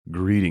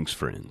Greetings,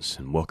 friends,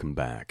 and welcome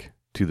back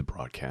to the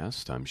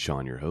broadcast. I'm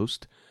Sean, your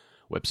host.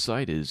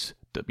 Website is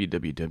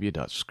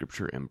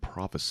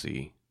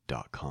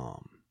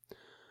www.scriptureandprophecy.com.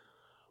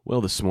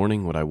 Well, this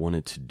morning, what I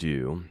wanted to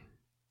do,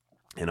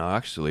 and I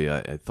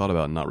thought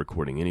about not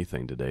recording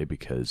anything today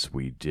because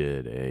we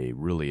did a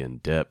really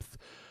in-depth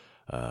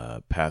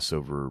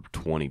Passover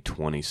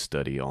 2020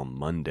 study on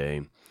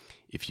Monday.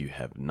 If you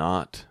have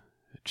not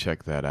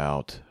checked that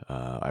out,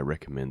 I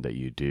recommend that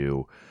you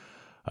do.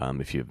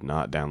 If you have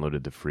not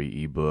downloaded the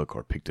free ebook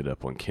or picked it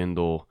up on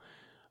Kindle,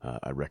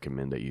 I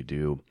recommend that you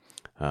do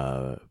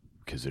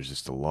because there's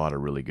just a lot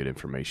of really good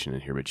information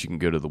in here. But you can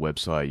go to the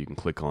website, you can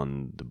click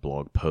on the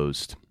blog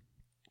post,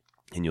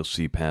 and you'll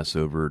see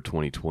Passover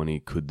 2020,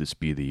 Could This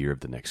Be the Year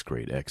of the Next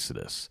Great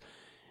Exodus?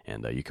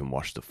 And you can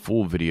watch the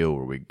full video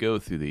where we go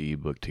through the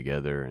ebook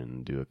together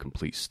and do a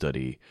complete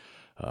study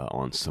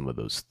on some of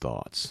those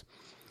thoughts.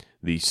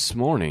 This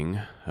morning,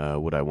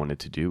 what I wanted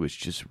to do was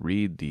just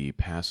read the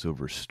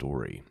Passover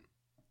story,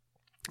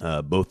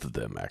 both of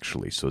them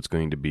actually. So it's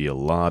going to be a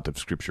lot of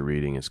scripture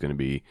reading. It's going to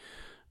be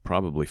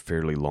probably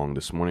fairly long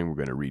this morning. We're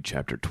going to read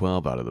chapter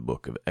 12 out of the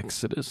book of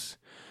Exodus,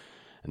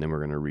 and then we're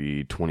going to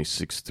read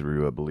 26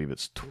 through, I believe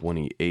it's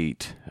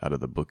 28, out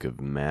of the book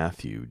of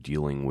Matthew,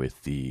 dealing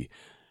with the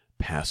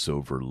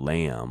Passover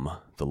lamb,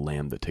 the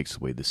lamb that takes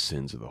away the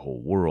sins of the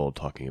whole world,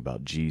 talking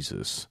about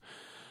Jesus.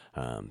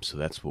 So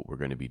that's what we're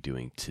going to be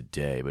doing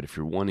today. But if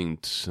you're wanting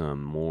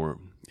some more,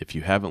 if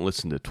you haven't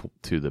listened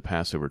to the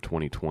Passover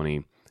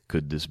 2020,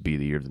 Could This Be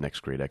the Year of the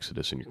Next Great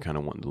Exodus, and you're kind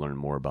of wanting to learn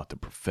more about the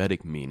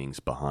prophetic meanings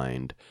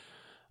behind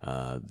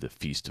the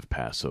Feast of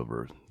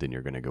Passover, then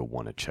you're going to go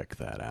want to check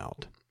that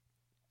out.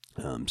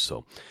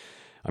 So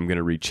I'm going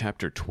to read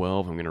chapter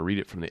 12. I'm going to read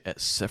it from the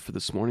Et Sefer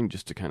this morning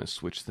just to kind of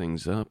switch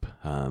things up.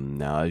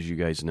 Now, as you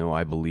guys know,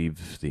 I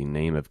believe the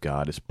name of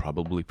God is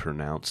probably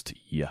pronounced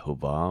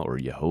Yehovah or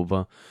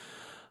Yehovah,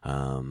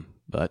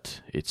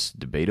 but it's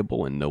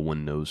debatable and no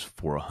one knows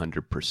for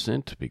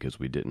 100% because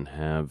we didn't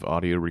have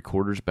audio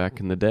recorders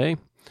back in the day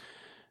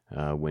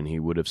when he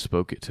would have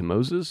spoke it to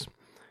Moses.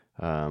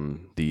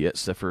 The Et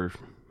Sefer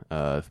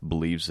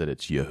believes that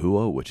it's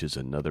Yahuwah, which is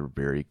another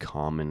very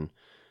common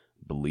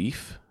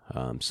belief.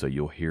 So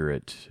you'll hear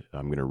it.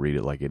 I'm going to read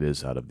it like it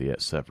is out of the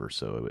Et Sefer.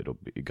 So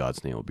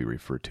God's name will be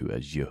referred to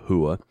as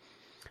Yahuwah.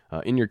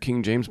 In your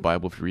King James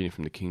Bible, if you're reading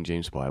from the King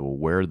James Bible,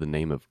 where the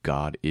name of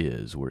God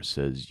is, where it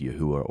says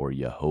Yahuwah or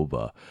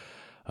Yehovah,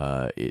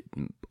 it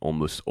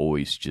almost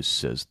always just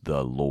says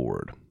the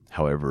Lord.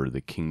 However,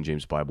 the King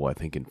James Bible, I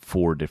think in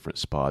 4 different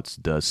spots,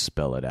 does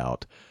spell it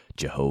out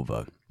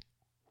Jehovah,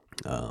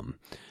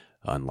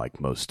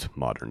 unlike most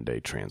modern-day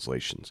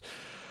translations.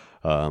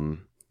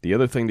 The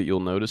other thing that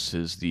you'll notice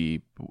is the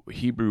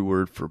Hebrew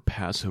word for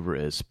Passover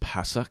is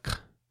Pasach,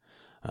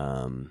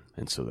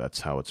 and so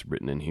that's how it's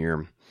written in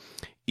here.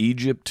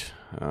 Egypt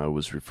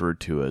was referred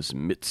to as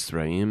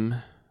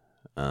Mitzrayim,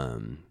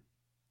 and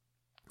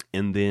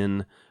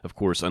then, of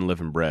course,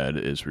 unleavened bread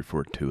is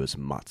referred to as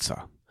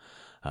matzah.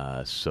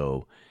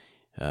 So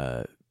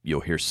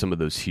you'll hear some of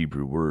those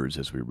Hebrew words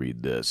as we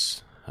read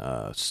this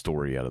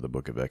story out of the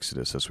book of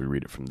Exodus, as we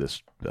read it from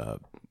this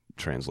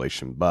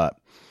translation, but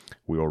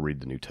we will read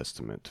the New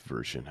Testament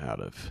version out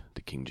of the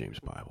King James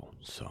Bible.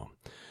 So,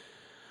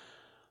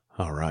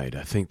 all right,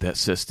 I think that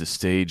sets the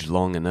stage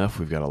long enough.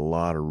 We've got a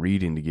lot of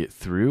reading to get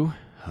through,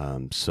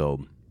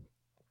 so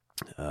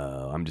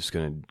I'm just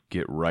going to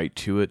get right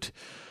to it,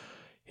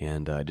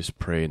 and I just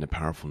pray in the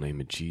powerful name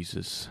of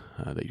Jesus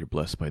that you're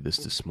blessed by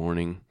this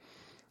morning.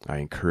 I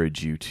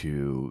encourage you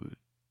to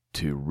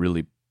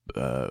really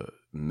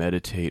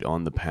meditate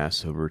on the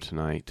Passover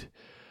tonight.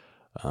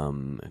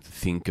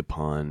 Think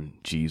upon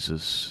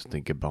Jesus,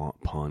 think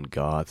upon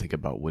God, think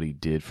about what he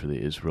did for the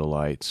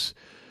Israelites,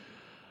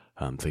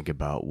 think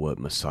about what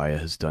Messiah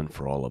has done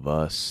for all of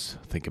us,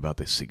 think about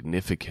the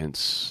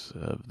significance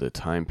of the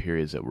time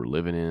periods that we're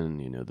living in.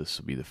 You know, this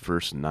will be the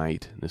first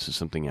night, and this is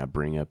something I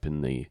bring up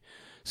in the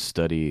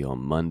study on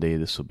Monday.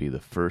 This will be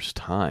the first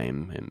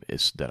time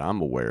that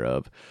I'm aware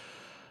of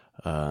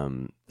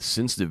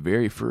since the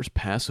very first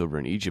Passover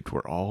in Egypt,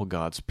 where all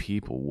God's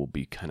people will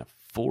be kind of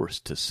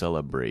forced to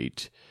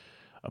celebrate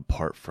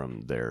apart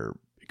from their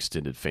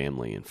extended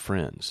family and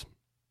friends.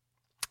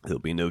 There'll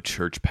be no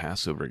church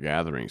Passover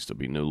gatherings. There'll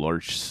be no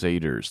large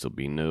seders. There'll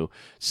be no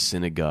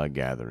synagogue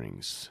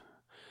gatherings.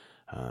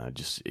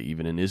 Just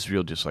even in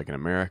Israel, just like in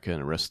America and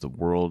the rest of the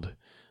world,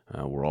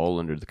 we're all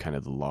under the kind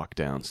of the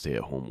lockdown,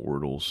 stay-at-home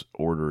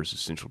orders,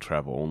 essential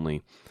travel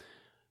only.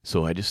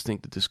 So I just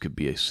think that this could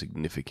be a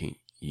significant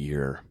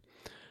year.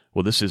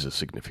 Well, this is a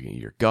significant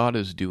year. God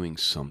is doing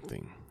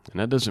something. And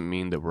that doesn't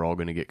mean that we're all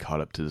going to get caught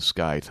up to the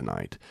sky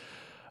tonight.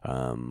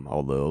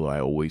 Although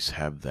I always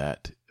have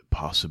that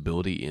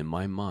possibility in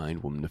my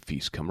mind when the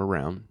feasts come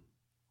around.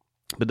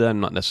 But I'm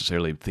not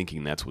necessarily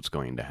thinking that's what's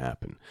going to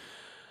happen.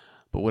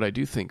 But what I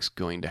do think is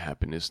going to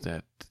happen is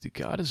that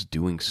God is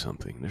doing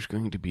something. There's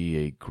going to be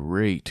a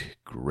great,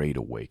 great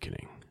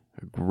awakening,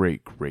 a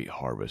great, great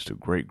harvest, a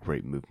great,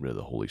 great movement of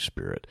the Holy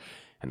Spirit.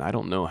 And I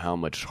don't know how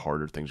much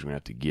harder things are going to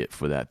have to get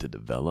for that to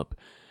develop.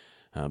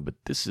 But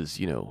this is,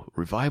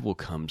 revival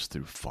comes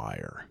through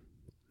fire.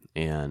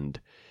 And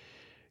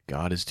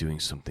God is doing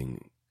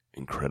something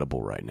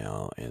incredible right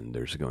now, and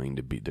there's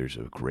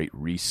a great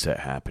reset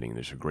happening.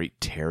 There's a great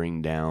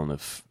tearing down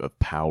of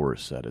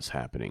powers that is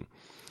happening.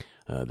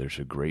 There's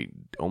a great,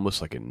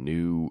 almost like a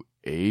new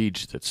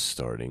age that's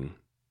starting,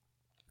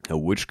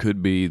 which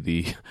could be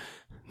the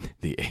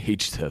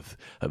age of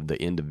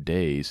the end of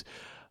days.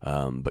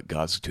 But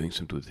God's doing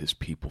something with his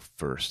people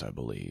first, I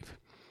believe.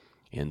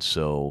 And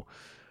so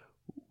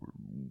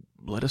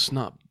let us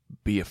not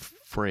be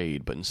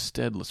afraid, but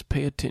instead let's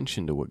pay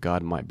attention to what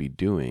God might be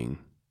doing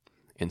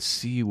and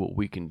see what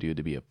we can do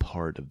to be a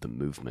part of the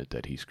movement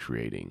that he's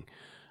creating.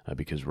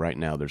 Because right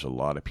now there's a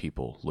lot of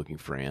people looking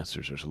for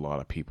answers. There's a lot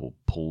of people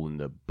pulling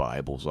the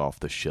Bibles off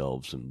the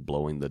shelves and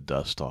blowing the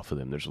dust off of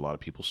them. There's a lot of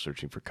people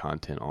searching for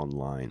content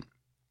online.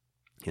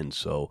 And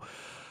so,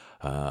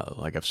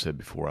 like I've said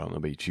before, I don't know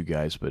about you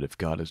guys, but if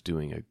God is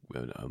doing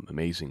an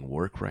amazing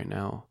work right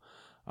now,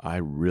 I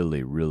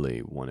really,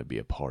 really want to be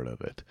a part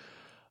of it.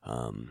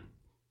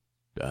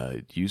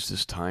 Use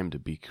this time to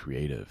be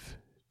creative,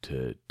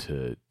 to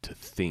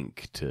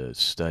think, to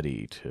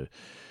study, to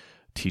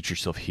teach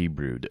yourself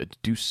Hebrew, to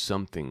do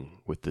something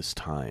with this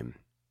time,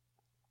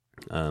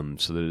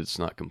 so that it's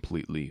not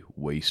completely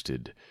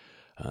wasted.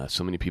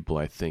 So many people,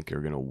 I think,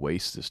 are going to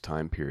waste this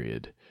time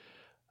period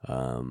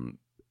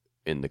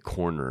in the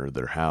corner of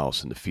their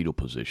house in the fetal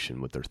position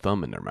with their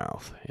thumb in their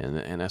mouth,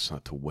 and that's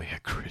not the way a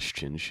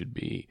Christian should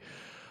be.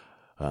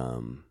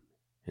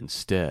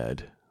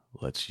 Instead,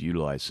 let's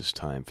utilize this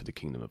time for the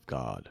kingdom of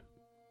God.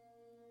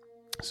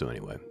 So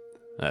anyway,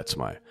 that's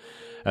my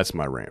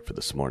rant for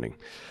this morning.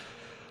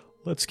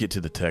 Let's get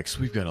to the text.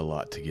 We've got a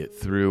lot to get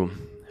through.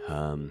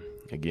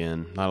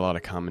 Again, not a lot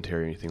of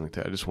commentary or anything like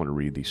that. I just want to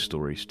read these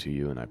stories to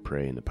you, and I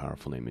pray in the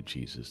powerful name of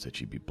Jesus that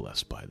you be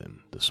blessed by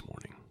them this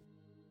morning.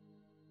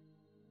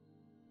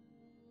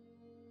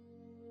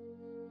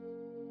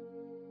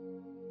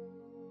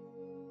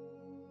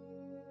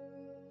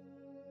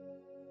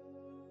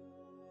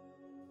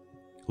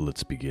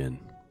 Let's begin.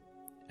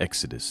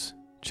 Exodus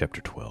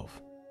chapter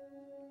 12.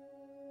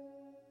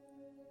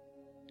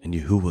 And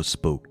Yahuwah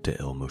spoke to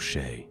El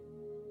Moshe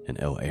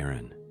and El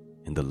Aaron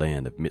in the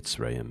land of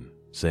Mitzrayim,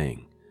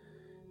 saying,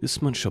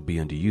 This month shall be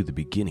unto you the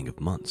beginning of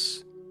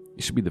months.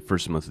 It shall be the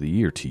first month of the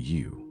year to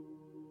you.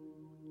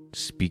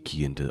 Speak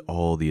ye unto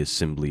all the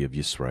assembly of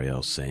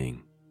Yisrael,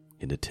 saying,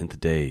 In the 10th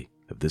day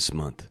of this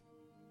month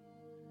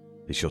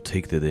they shall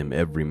take to them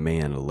every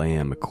man a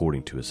lamb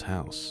according to his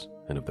house,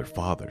 and of their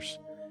fathers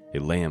a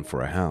lamb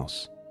for a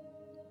house.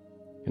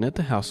 And if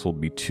the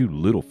household be too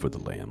little for the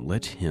lamb,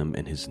 let him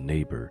and his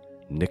neighbor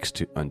next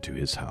unto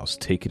his house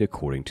take it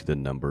according to the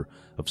number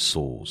of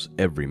souls.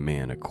 Every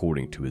man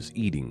according to his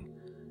eating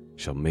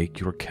shall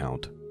make your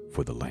count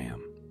for the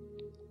lamb.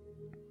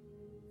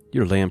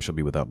 Your lamb shall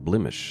be without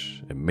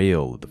blemish, a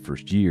male of the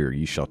first year.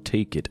 Ye shall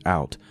take it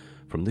out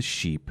from the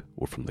sheep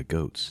or from the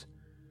goats,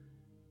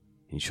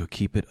 and ye shall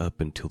keep it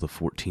up until the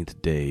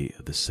 14th day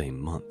of the same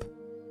month.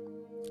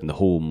 And the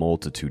whole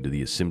multitude of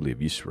the assembly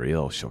of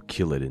Israel shall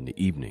kill it in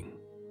the evening.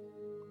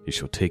 Ye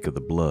shall take of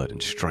the blood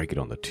and strike it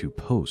on the two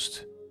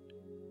posts,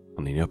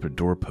 on the upper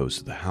doorposts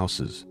of the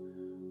houses,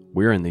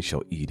 wherein they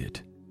shall eat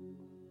it.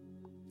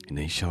 And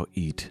they shall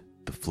eat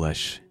the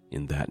flesh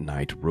in that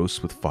night,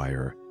 roast with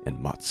fire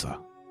and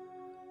matzah.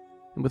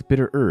 And with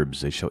bitter herbs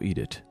they shall eat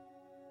it.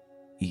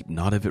 Eat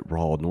not of it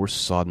raw, nor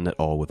sodden at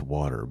all with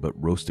water, but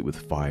roast it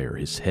with fire,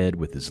 his head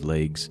with his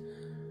legs,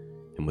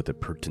 and with the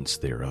purtenance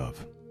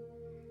thereof.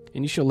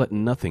 And ye shall let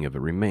nothing of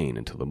it remain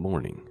until the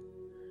morning,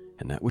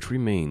 and that which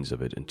remains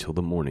of it until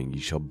the morning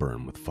ye shall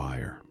burn with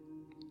fire.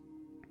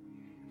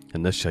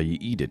 And thus shall ye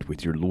eat it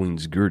with your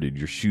loins girded,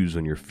 your shoes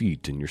on your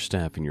feet, and your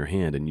staff in your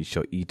hand, and ye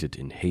shall eat it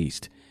in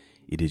haste.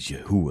 It is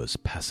Yahuwah's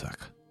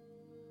Pesach.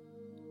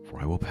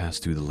 For I will pass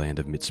through the land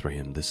of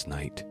Mitzrayim this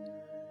night,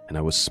 and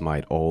I will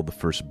smite all the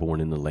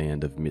firstborn in the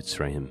land of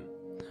Mitzrayim,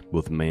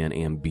 both man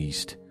and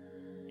beast,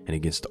 and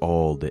against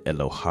all the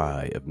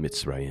Elohai of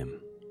Mitzrayim.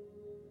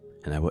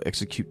 And I will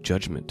execute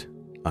judgment.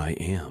 I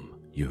am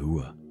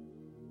Yahuwah.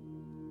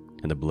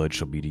 And the blood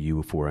shall be to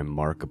you for a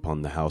mark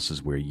upon the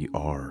houses where ye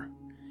are.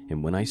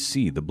 And when I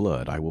see the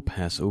blood, I will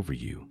pass over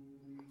you,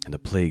 and the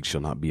plague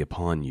shall not be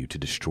upon you to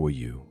destroy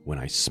you when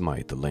I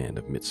smite the land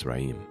of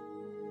Mitzrayim.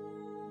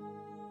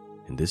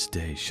 And this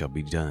day shall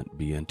be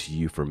unto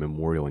you for a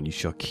memorial, and ye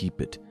shall keep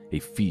it a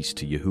feast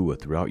to Yahuwah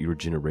throughout your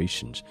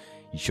generations.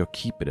 Ye shall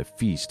keep it a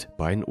feast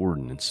by an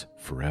ordinance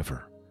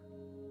forever.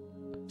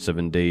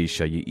 7 days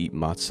shall ye eat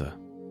matzah.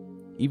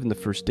 Even the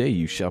first day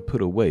you shall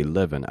put away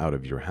leaven out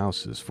of your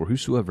houses, for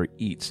whosoever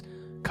eats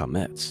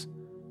chametz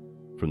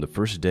from the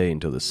first day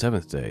until the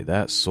 7th day,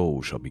 that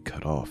soul shall be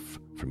cut off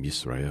from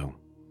Yisrael.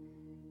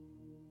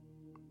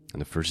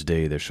 And the first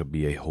day there shall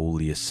be a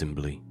holy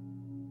assembly,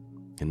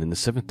 and in the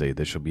 7th day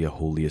there shall be a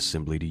holy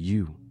assembly to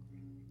you.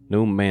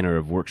 No manner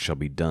of work shall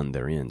be done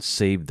therein,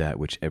 save that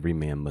which every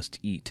man must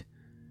eat,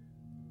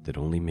 that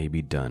only may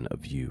be done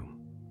of you.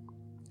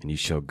 And ye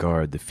shall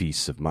guard the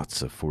feasts of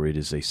matzah, for it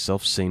is a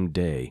selfsame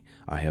day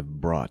I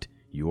have brought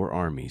your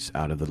armies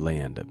out of the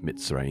land of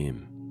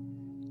Mitzrayim.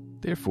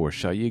 Therefore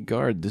shall ye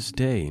guard this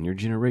day in your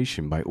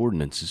generation by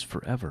ordinances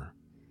forever.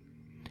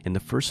 In the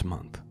first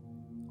month,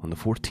 on the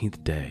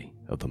 14th day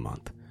of the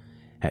month,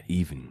 at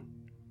even,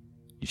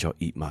 ye shall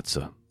eat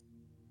matzah,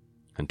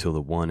 until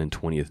the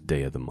 21st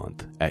day of the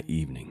month, at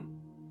evening.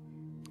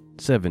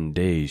 7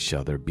 days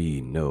shall there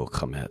be no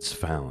chametz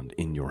found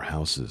in your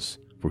houses,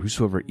 for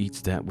whosoever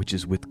eats that which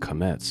is with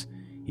chametz,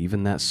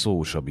 even that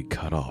soul shall be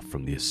cut off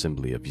from the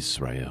assembly of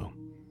Israel.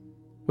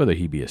 Whether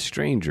he be a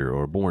stranger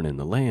or born in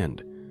the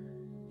land,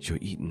 ye shall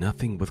eat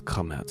nothing with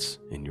chametz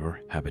in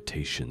your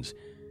habitations,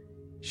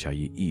 shall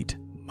ye eat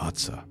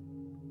matzah.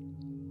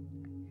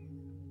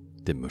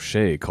 Then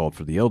Moshe called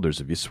for the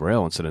elders of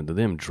Israel and said unto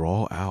them,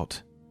 Draw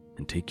out,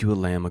 and take you a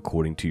lamb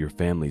according to your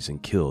families,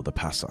 and kill the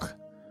Pasach.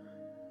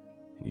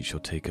 And ye shall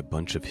take a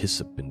bunch of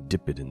hyssop, and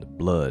dip it in the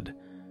blood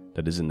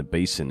that is in the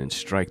basin, and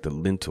strike the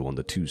lintel on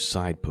the 2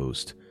 side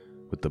posts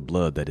with the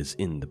blood that is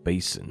in the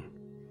basin.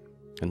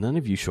 And none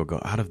of you shall go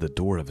out of the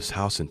door of his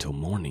house until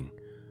morning,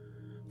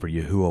 for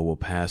Yahuwah will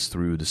pass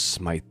through to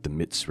smite the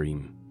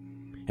Mitzrayim.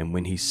 And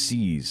when he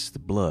sees the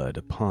blood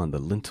upon the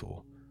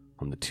lintel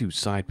on the 2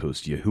 side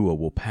posts, Yahuwah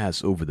will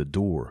pass over the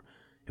door,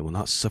 and will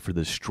not suffer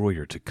the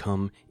destroyer to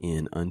come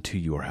in unto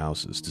your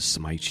houses to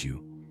smite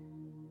you.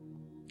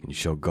 And you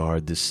shall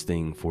guard this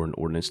thing for an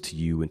ordinance to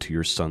you and to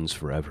your sons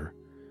forever.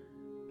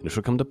 And it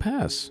shall come to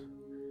pass,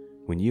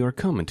 when ye are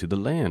come into the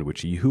land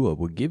which Yahuwah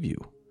will give you,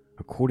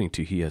 according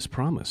to he has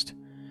promised,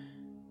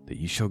 that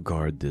ye shall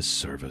guard this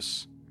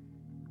service.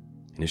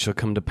 And it shall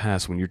come to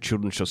pass, when your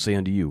children shall say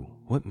unto you,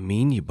 What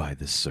mean ye by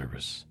this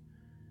service?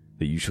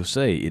 That you shall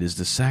say, It is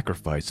the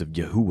sacrifice of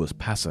Yahuwah's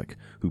Pasach,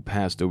 who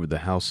passed over the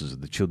houses of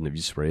the children of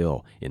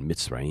Israel in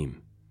Mitzrayim.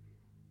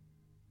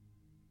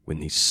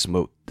 When he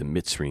smote the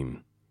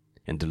Mitzrayim,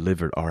 and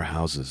delivered our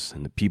houses,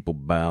 and the people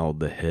bowed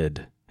the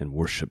head and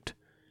worshipped,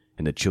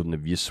 and the children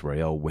of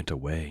Israel went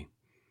away,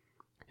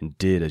 and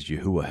did as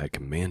Yahuwah had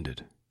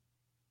commanded.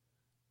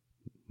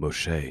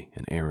 Moshe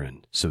and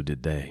Aaron, so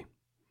did they.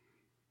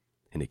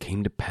 And it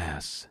came to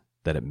pass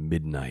that at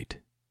midnight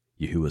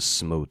Yahuwah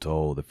smote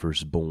all the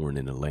firstborn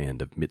in the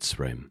land of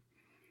Mitzrayim,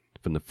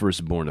 from the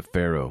firstborn of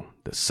Pharaoh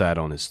that sat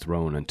on his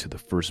throne unto the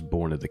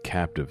firstborn of the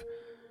captive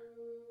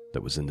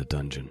that was in the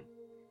dungeon,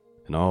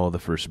 and all the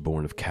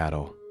firstborn of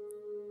cattle.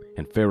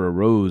 And Pharaoh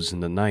rose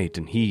in the night,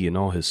 and he and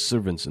all his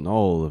servants and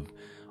all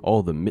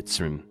the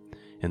Mitzrayim,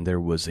 and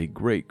there was a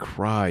great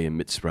cry in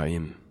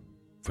Mitzrayim,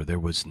 for there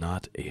was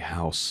not a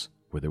house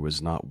where there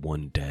was not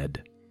one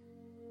dead.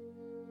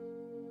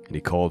 And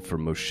he called for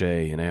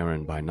Moshe and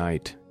Aaron by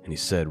night, and he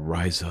said,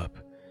 Rise up,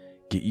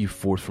 get ye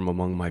forth from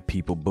among my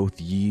people,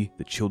 both ye,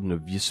 the children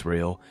of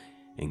Israel,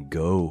 and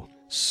go,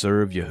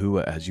 serve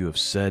Yahuwah as you have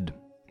said.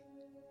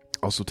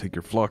 Also take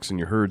your flocks and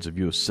your herds, as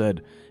you have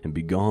said, and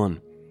be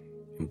gone,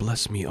 and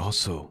bless me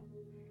also.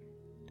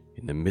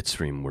 And the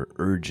Mitzrayim were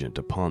urgent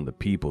upon the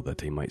people that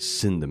they might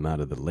send them out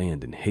of the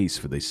land in haste,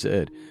 for they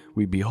said,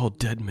 We be all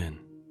dead men.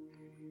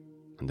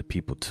 And the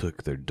people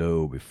took their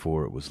dough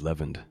before it was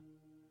leavened,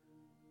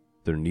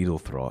 their needle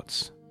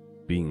throats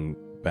being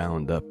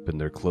bound up,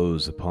 and their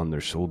clothes upon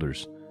their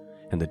shoulders.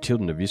 And the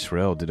children of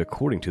Israel did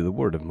according to the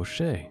word of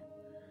Moshe.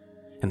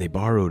 And they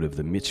borrowed of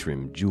the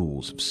Mitzrayim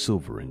jewels of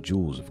silver and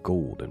jewels of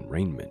gold and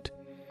raiment.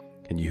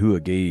 And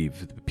Yahuwah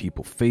gave the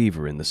people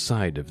favor in the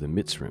sight of the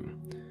Mitzrayim.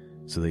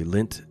 So they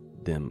lent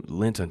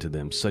unto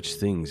them such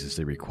things as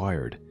they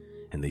required,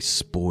 and they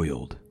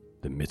spoiled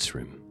the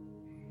Mitzrayim.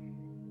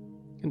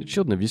 And the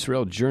children of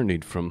Israel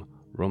journeyed from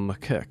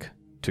Romachek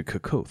to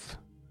Succoth,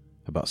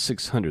 about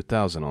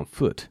 600,000 on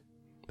foot,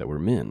 that were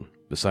men,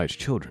 besides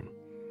children.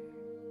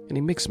 And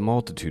a mixed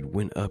multitude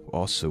went up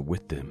also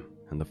with them,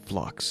 and the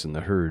flocks and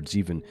the herds,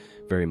 even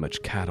very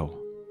much cattle.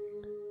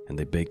 And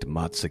they baked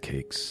matzah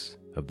cakes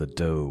of the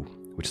dough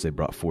which they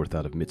brought forth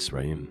out of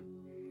Mitzrayim.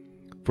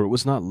 For it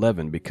was not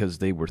leavened, because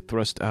they were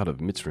thrust out of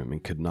Mitzrayim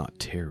and could not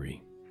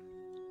tarry.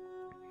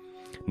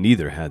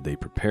 Neither had they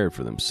prepared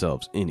for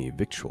themselves any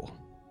victual.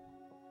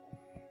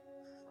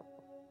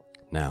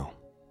 Now,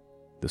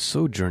 the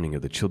sojourning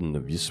of the children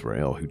of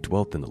Israel who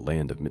dwelt in the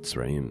land of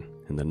Mitzrayim,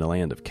 in the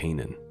land of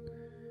Canaan,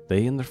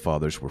 they and their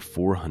fathers were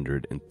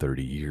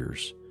 430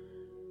 years.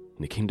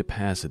 And it came to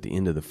pass at the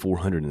end of the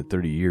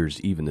 430 years,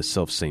 even the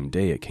selfsame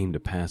day, it came to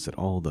pass that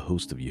all the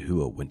host of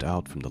Yahuwah went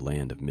out from the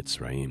land of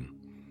Mitzrayim.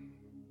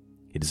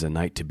 It is a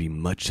night to be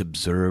much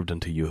observed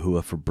unto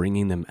Yahuwah for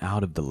bringing them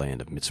out of the land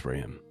of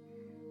Mitzrayim.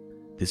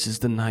 This is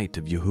the night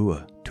of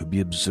Yahuwah, to be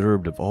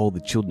observed of all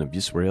the children of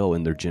Israel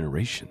in their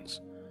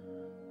generations.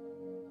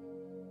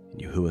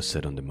 And Yahuwah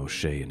said unto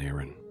Moshe and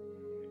Aaron,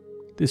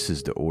 This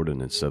is the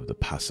ordinance of the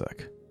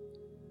Pasach.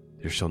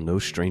 There shall no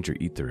stranger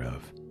eat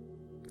thereof.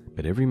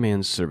 But every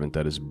man's servant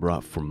that is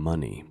bought for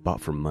money,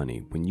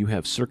 when you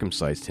have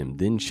circumcised him,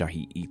 then shall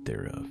he eat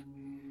thereof.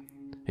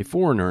 A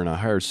foreigner and a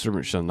hired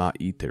servant shall not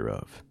eat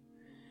thereof.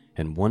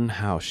 And one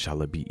house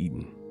shall it be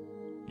eaten.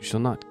 You shall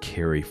not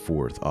carry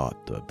forth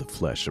aught of the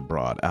flesh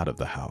abroad out of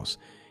the house,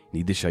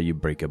 neither shall you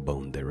break a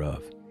bone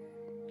thereof.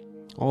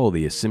 All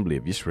the assembly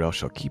of Israel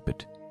shall keep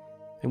it.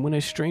 And when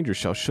a stranger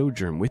shall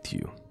sojourn with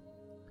you,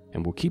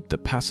 and will keep the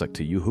Passover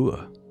to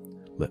Yahuwah,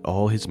 let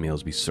all his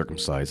males be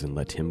circumcised, and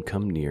let him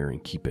come near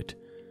and keep it.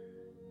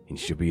 And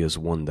he shall be as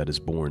one that is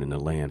born in the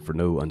land, for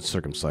no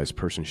uncircumcised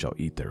person shall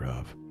eat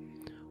thereof.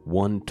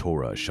 One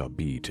Torah shall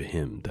be to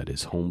him that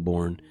is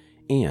homeborn,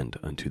 and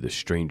unto the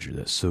stranger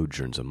that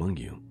sojourns among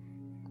you.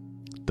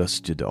 Thus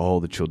did all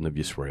the children of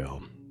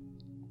Israel,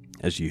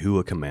 as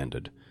Yahuwah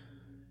commanded,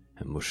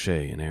 and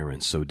Moshe and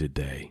Aaron so did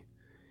they.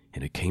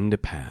 And it came to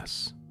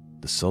pass,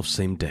 the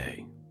selfsame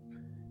day,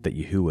 that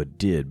Yahuwah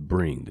did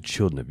bring the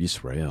children of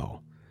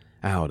Israel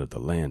out of the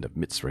land of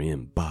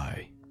Mitzrayim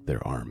by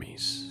their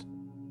armies.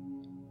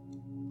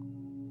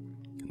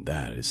 And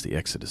that is the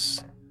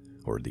Exodus,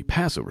 or the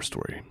Passover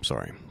story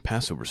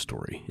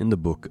in the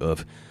book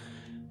of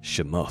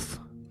Shemoth,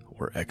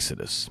 or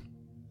Exodus.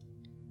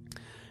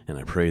 And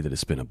I pray that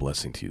it's been a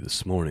blessing to you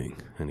this morning.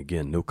 And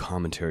again, no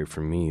commentary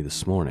from me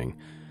this morning.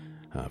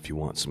 If you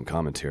want some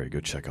commentary, go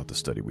check out the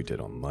study we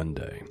did on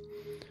Monday.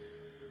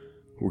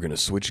 We're going to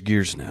switch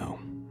gears now.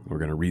 We're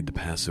going to read the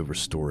Passover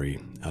story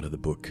out of the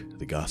book,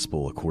 The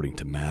Gospel According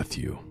to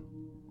Matthew,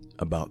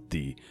 about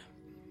the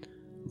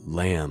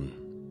Lamb,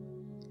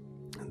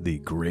 the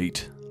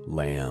great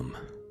Lamb,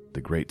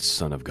 the great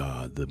Son of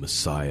God, the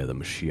Messiah, the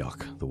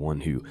Mashiach, the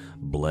one who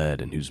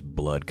bled and whose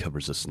blood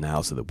covers us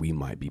now so that we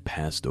might be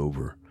passed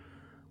over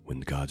when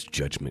God's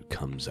judgment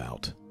comes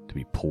out to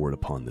be poured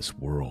upon this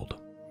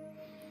world.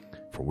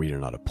 For we are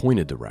not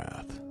appointed to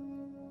wrath.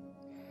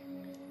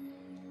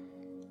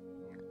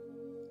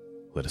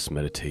 Let us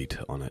meditate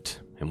on it.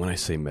 And when I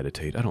say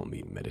meditate, I don't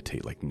mean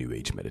meditate like New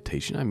Age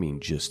meditation. I mean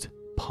just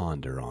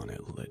ponder on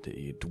it. Let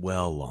it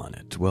dwell on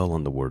it. Dwell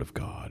on the Word of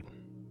God.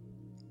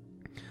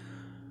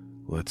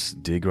 Let's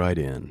dig right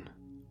in.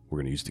 We're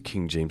going to use the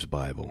King James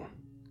Bible.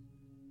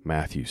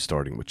 Matthew,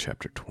 starting with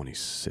chapter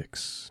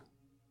 26.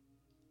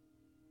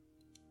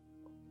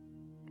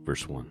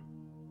 Verse 1.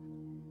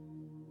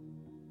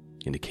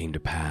 And it came to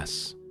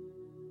pass,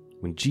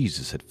 when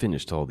Jesus had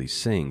finished all these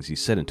sayings, he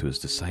said unto his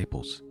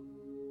disciples,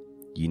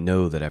 Ye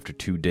know that after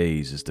 2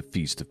 days is the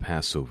feast of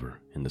Passover,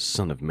 and the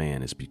Son of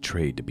Man is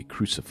betrayed to be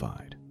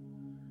crucified.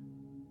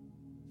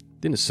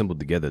 Then assembled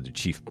together the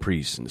chief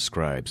priests and the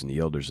scribes and the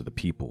elders of the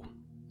people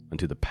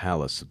unto the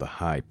palace of the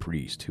high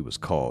priest, who was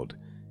called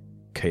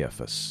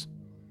Caiaphas,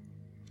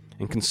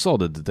 and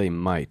consulted that they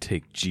might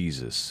take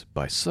Jesus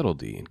by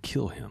subtlety and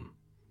kill him.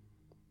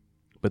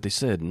 But they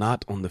said,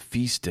 Not on the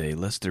feast day,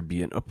 lest there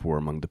be an uproar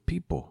among the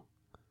people.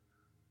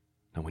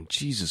 Now when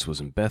Jesus was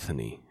in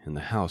Bethany, in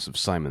the house of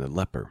Simon the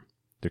leper,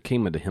 there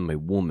came unto him a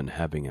woman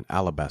having an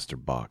alabaster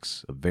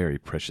box of very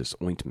precious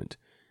ointment,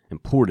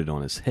 and poured it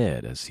on his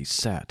head as he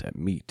sat at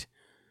meat.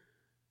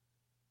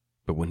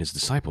 But when his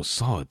disciples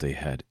saw it, they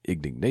had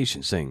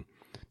indignation, saying,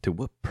 To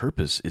what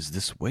purpose is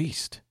this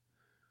waste?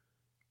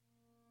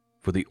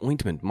 For the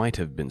ointment might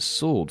have been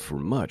sold for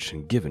much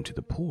and given to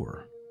the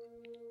poor.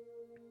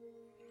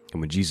 And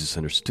when Jesus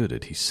understood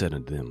it, he said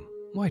unto them,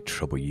 Why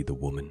trouble ye the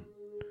woman?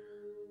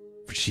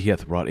 For she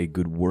hath wrought a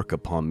good work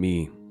upon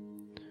me.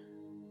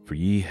 For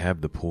ye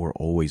have the poor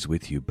always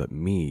with you, but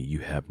me you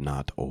have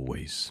not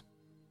always.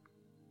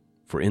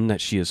 For in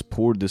that she has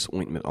poured this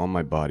ointment on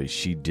my body,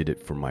 she did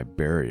it for my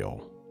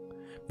burial.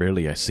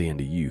 Verily I say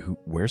unto you,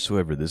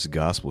 wheresoever this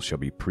gospel shall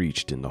be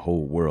preached in the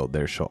whole world,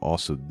 there shall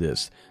also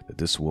this that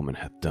this woman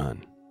hath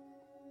done.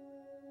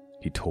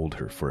 He told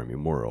her for a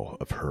memorial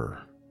of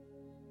her.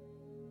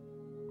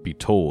 Be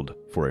told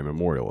for a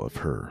memorial of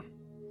her.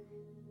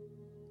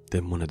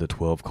 Then one of the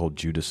 12, called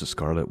Judas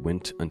Iscariot,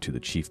 went unto the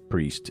chief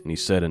priest, and he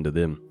said unto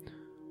them,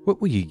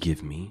 What will ye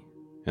give me,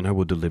 and I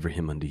will deliver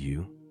him unto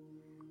you?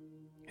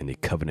 And they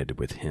covenanted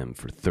with him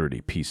for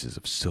 30 pieces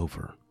of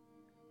silver.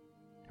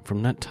 And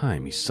from that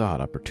time he sought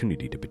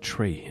opportunity to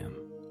betray him.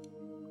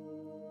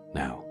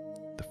 Now,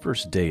 the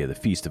first day of the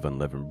feast of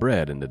unleavened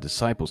bread, and the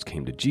disciples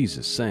came to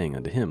Jesus, saying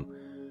unto him,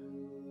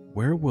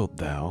 Where wilt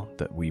thou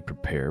that we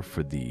prepare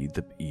for thee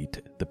that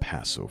eat the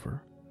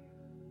Passover?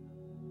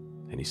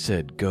 And he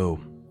said, Go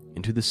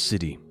into the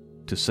city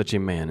to such a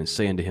man, and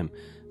say unto him,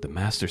 The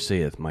Master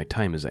saith, My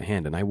time is at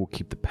hand, and I will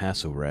keep the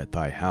Passover at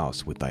thy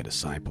house with my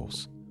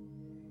disciples.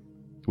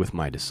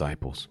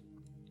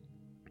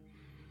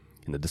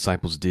 And the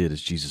disciples did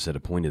as Jesus had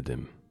appointed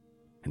them,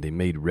 and they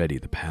made ready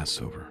the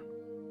Passover.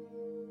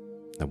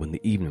 Now when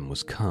the evening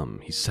was come,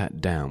 he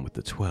sat down with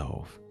the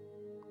 12.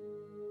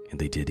 And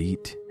they did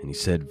eat, and he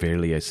said,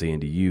 Verily I say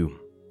unto you,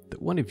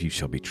 that one of you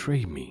shall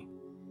betray me.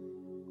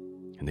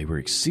 And they were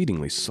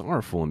exceedingly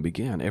sorrowful, and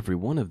began every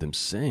one of them,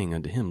 saying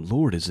unto him,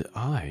 Lord, is it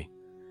I?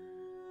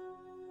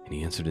 And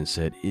he answered and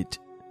said,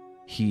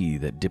 He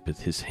that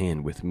dippeth his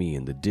hand with me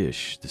in the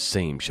dish, the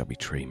same shall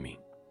betray me.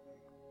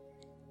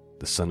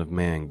 The Son of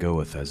Man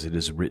goeth as it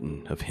is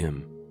written of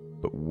him,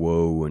 but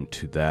woe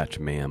unto that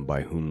man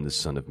by whom the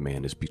Son of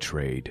Man is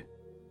betrayed.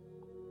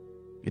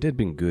 It had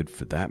been good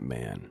for that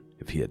man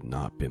if he had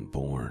not been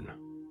born.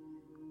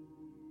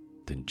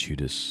 Then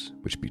Judas,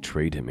 which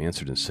betrayed him,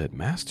 answered and said,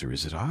 Master,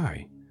 is it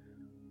I?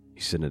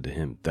 He said unto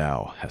him,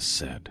 Thou hast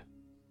said.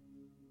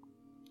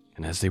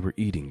 And as they were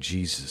eating,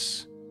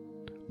 Jesus,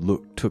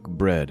 took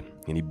bread,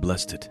 and he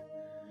blessed it,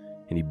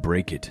 and he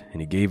brake it,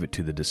 and he gave it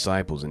to the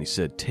disciples, and he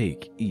said,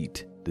 "Take,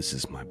 eat, this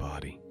is my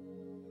body."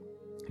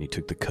 And he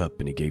took the cup,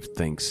 and he gave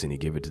thanks, and he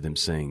gave it to them,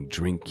 saying,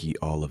 "Drink ye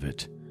all of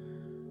it,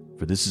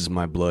 for this is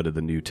my blood of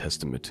the New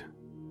Testament,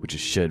 which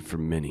is shed for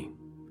many,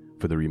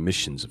 for the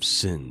remissions of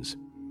sins.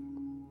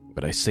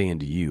 But I say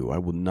unto you, I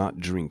will not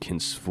drink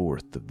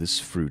henceforth of this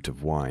fruit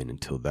of wine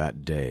until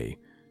that day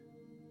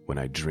when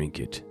I drink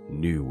it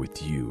new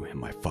with you in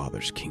my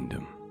Father's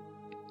kingdom."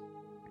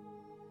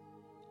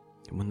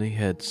 And when they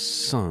had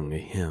sung a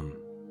hymn,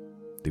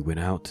 they went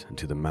out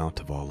unto the Mount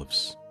of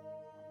Olives.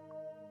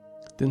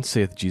 Then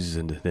saith Jesus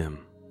unto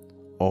them,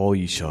 "All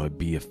ye shall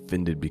be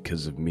offended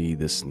because of me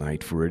this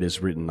night, for it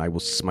is written, I will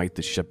smite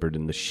the shepherd,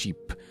 and the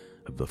sheep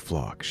of the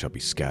flock shall be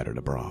scattered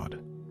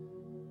abroad.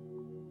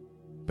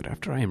 But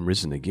after I am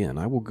risen again,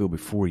 I will go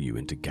before you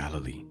into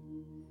Galilee."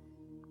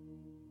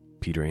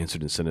 Peter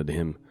answered and said unto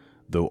him,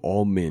 "Though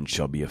all men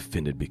shall be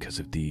offended because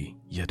of thee,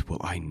 yet will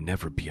I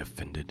never be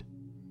offended."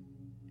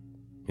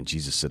 And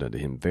Jesus said unto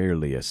him,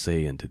 "Verily I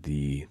say unto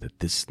thee, that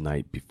this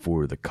night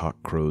before the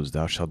cock crows,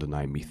 thou shalt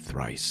deny me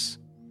thrice."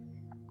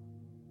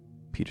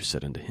 Peter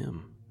said unto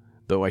him,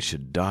 "Though I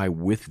should die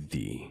with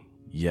thee,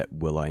 yet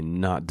will I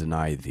not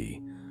deny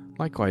thee."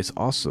 Likewise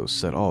also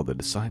said all the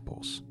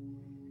disciples.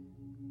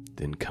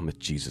 Then cometh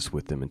Jesus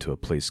with them into a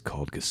place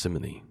called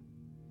Gethsemane,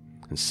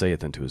 and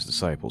saith unto his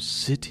disciples,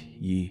 "Sit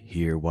ye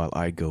here while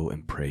I go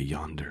and pray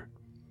yonder."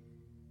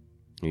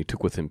 And he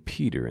took with him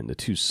Peter and the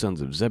two sons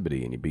of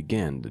Zebedee, and he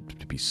began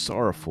to be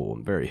sorrowful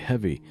and very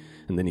heavy.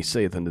 And then he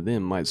saith unto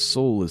them, "My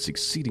soul is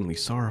exceedingly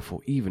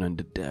sorrowful, even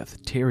unto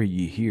death. Tarry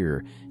ye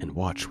here, and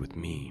watch with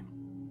me."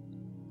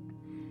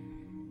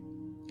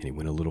 And he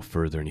went a little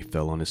further, and he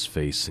fell on his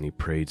face, and he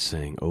prayed,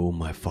 saying, "O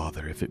my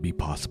Father, if it be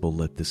possible,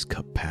 let this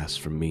cup pass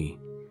from me.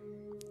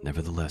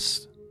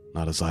 Nevertheless,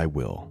 not as I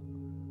will,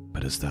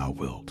 but as thou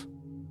wilt."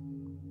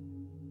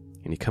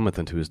 And he cometh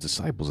unto his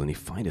disciples, and he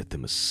findeth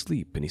them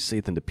asleep. And he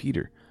saith unto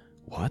Peter,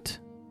 "What?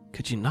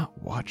 Could ye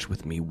not watch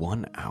with me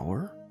 1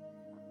 hour?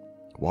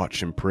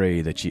 Watch and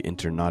pray that ye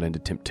enter not into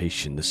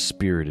temptation. The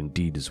spirit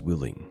indeed is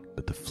willing,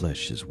 but the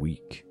flesh is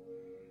weak."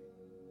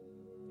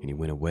 And he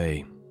went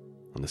away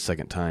on the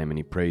second time, and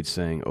he prayed,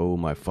 saying, "O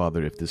my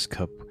Father, if this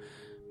cup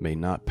may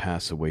not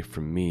pass away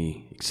from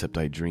me, except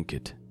I drink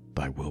it,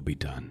 thy will be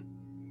done."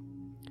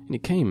 And he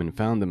came and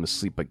found them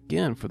asleep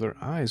again, for their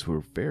eyes were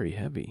very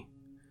heavy.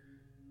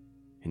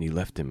 And he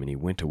left them, and he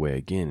went away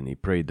again, and he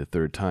prayed the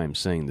third time,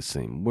 saying the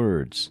same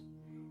words.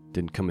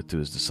 Then cometh to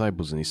his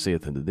disciples, and he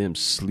saith unto them,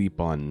 "Sleep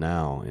on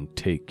now, and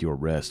take your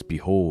rest.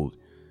 Behold,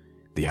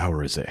 the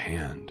hour is at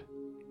hand,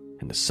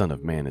 and the Son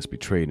of Man is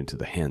betrayed into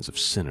the hands of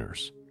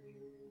sinners.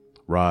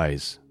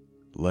 Rise,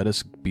 let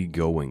us be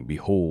going.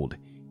 Behold,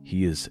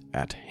 he is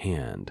at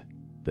hand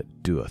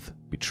that doeth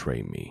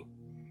betray me."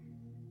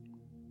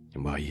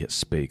 And while he yet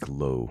spake,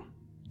 lo,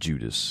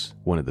 Judas,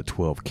 one of the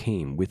 12,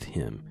 came with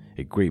him,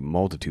 a great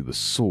multitude with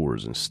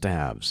swords and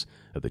staves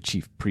of the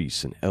chief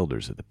priests and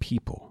elders of the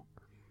people.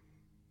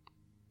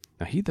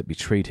 Now he that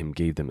betrayed him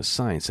gave them a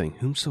sign, saying,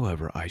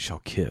 "Whomsoever I shall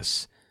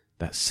kiss,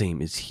 that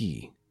same is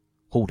he.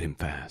 Hold him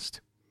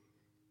fast."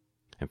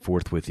 And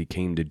forthwith he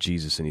came to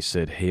Jesus, and he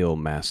said, "Hail,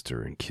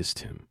 Master," and kissed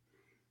him.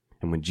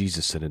 And when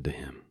Jesus said unto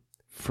him,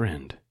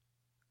 "Friend,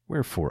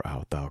 wherefore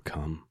art thou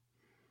come?"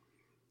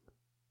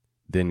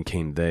 Then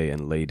came they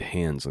and laid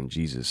hands on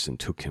Jesus and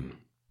took him.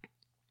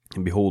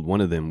 And behold,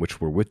 one of them which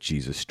were with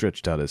Jesus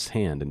stretched out his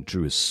hand and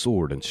drew his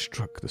sword and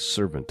struck the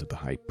servant of the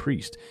high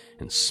priest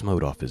and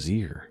smote off his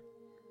ear.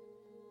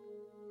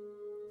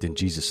 Then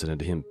Jesus said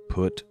unto him,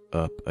 "Put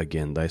up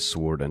again thy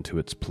sword unto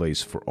its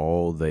place, for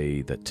all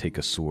they that take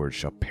a sword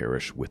shall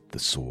perish with the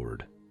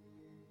sword.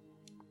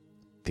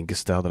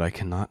 Thinkest thou that I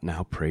cannot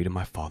now pray to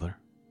my Father,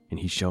 and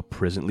he shall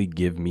presently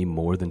give me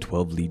more than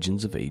 12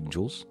 legions of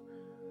angels?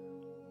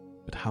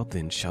 But how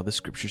then shall the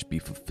scriptures be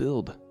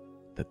fulfilled,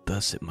 that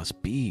thus it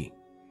must be?"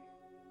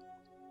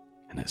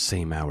 And that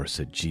same hour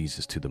said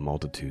Jesus to the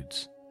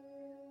multitudes,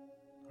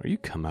 "Are you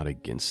come out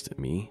against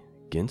me,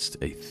 against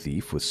a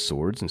thief with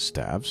swords and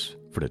staves,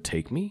 for to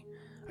take me?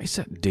 I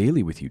sat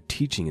daily with you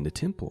teaching in the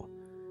temple,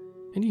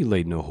 and ye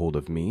laid no hold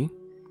of me.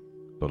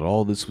 But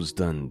all this was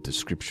done that the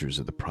scriptures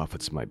of the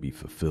prophets might be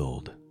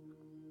fulfilled."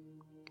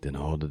 Then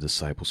all the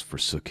disciples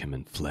forsook him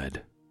and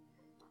fled.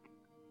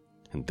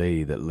 And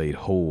they that laid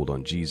hold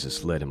on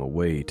Jesus led him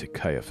away to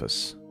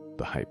Caiaphas,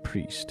 the high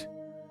priest,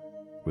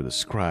 where the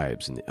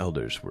scribes and the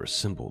elders were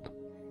assembled.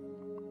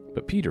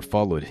 But Peter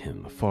followed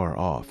him afar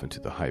off into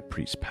the high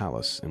priest's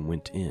palace, and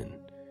went in,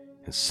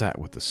 and sat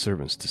with the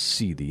servants to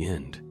see the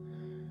end.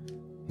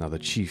 Now the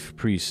chief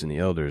priests and the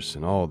elders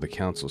and all the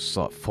council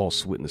sought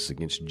false witness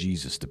against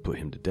Jesus to put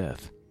him to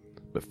death,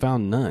 but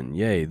found none.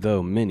 Yea,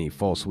 though many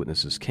false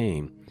witnesses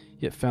came,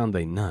 yet found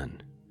they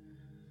none.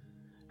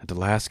 At the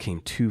last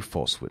came 2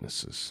 false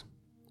witnesses,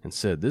 and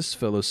said, "This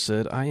fellow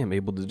said, I am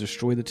able to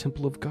destroy the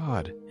temple of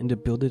God, and to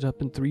build it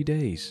up in 3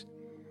 days.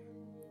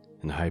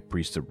 And the high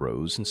priest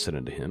arose and said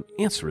unto him,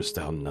 "Answerest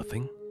thou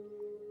nothing?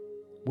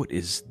 What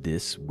is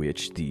this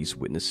which these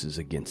witnesses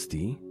against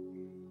thee?"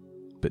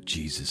 But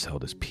Jesus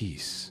held his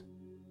peace.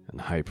 And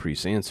the high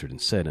priest answered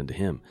and said unto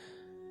him,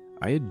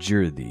 I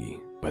adjure thee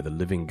by the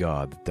living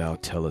God that thou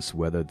tell us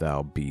whether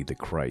thou be the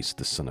Christ,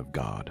 the Son of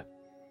God.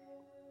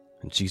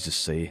 And Jesus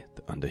saith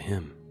unto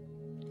him,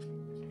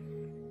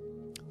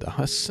 Thou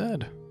hast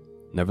said,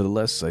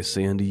 Nevertheless I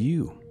say unto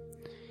you,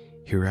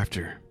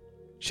 hereafter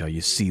shall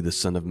ye see the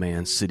Son of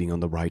Man sitting on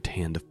the right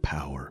hand of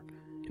power,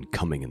 and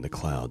coming in the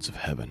clouds of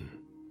heaven.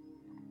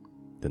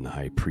 Then the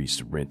high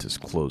priest rent his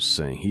clothes,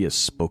 saying, He has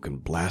spoken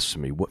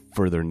blasphemy. What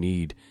further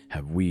need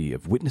have we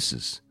of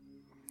witnesses?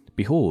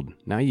 Behold,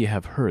 now ye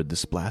have heard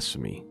this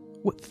blasphemy.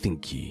 What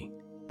think ye?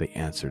 They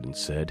answered and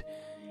said,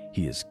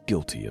 He is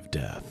guilty of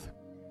death.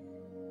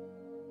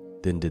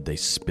 Then did they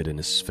spit in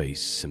his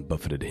face, and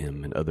buffeted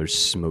him, and others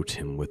smote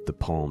him with the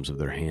palms of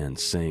their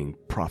hands, saying,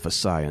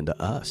 Prophesy unto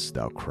us,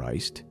 thou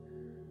Christ.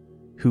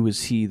 Who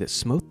is he that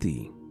smote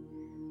thee?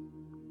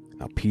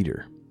 Now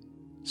Peter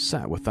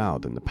sat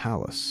without in the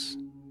palace.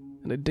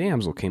 And a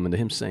damsel came unto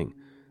him, saying,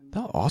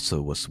 Thou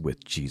also wast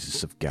with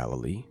Jesus of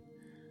Galilee.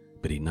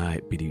 But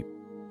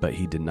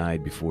he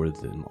denied before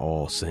them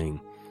all,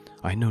 saying,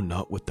 I know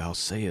not what thou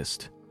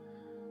sayest.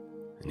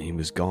 And he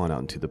was gone out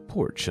into the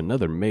porch.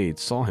 Another maid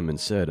saw him, and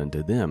said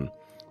unto them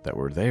that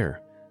were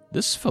there,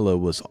 This fellow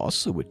was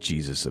also with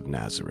Jesus of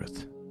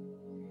Nazareth.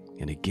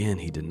 And again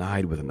he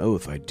denied with an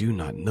oath, I do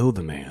not know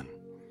the man.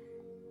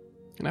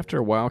 And after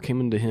a while came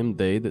unto him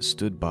they that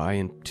stood by,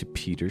 and to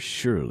Peter,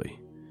 Surely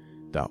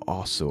thou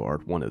also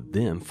art one of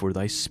them, for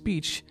thy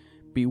speech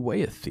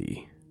bewrayeth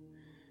thee.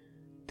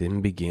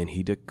 Then began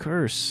he to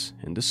curse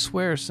and to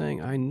swear,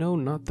 saying, I know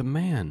not the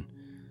man.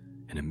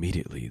 And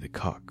immediately the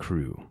cock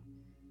crew.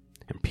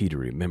 And Peter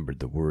remembered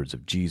the words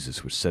of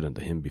Jesus, which said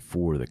unto him,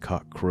 Before the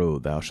cock crow,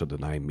 thou shalt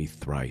deny me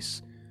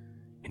thrice.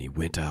 And he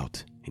went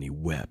out, and he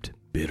wept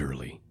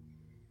bitterly.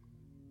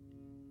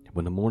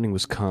 When the morning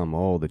was come,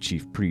 all the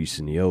chief priests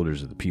and the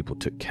elders of the people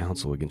took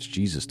counsel against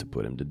Jesus to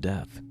put him to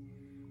death.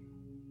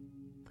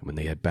 And when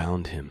they had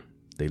bound him,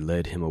 they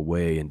led him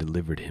away and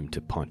delivered him to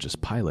Pontius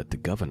Pilate the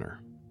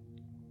governor.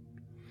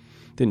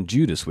 Then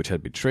Judas, which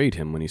had betrayed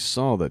him, when he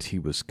saw that he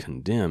was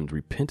condemned,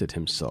 repented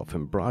himself,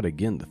 and brought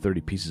again the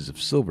 30 pieces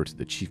of silver to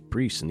the chief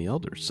priests and the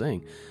elders,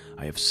 saying,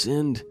 I have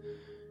sinned,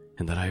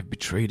 and that I have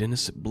betrayed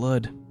innocent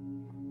blood.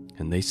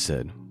 And they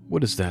said,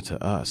 What is that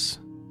to us?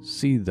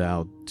 See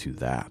thou to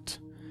that.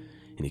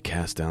 And he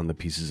cast down the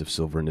pieces of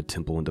silver in the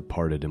temple, and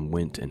departed, and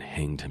went and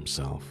hanged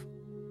himself.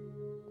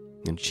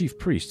 And chief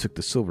priests took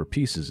the silver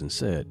pieces, and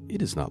said,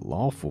 It is not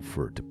lawful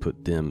to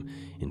put them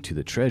into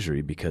the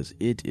treasury, because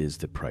it is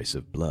the price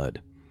of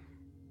blood.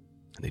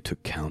 And they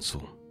took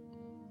counsel,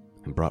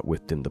 and brought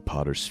with them the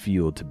potter's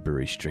field to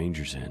bury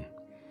strangers in.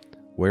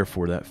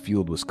 Wherefore that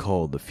field was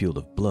called the field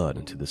of blood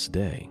unto this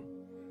day.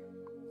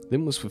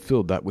 Then was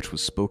fulfilled that which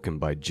was spoken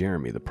by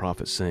Jeremy the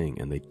prophet,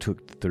 saying, And they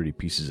took the 30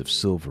 pieces of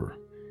silver,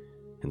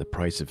 and the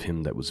price of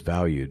him that was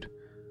valued,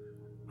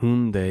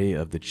 whom they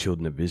of the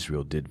children of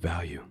Israel did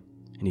value.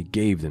 And he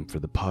gave them for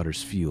the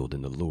potter's field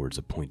in the Lord's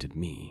appointed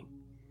me.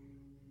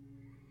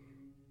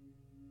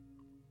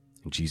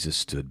 And Jesus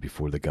stood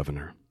before the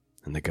governor,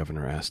 and the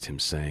governor asked him,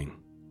 saying,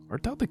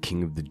 Art thou the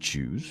king of the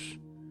Jews?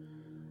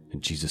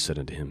 And Jesus said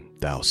unto him,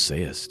 Thou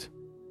sayest.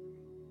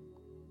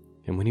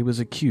 And when he was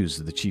accused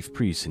of the chief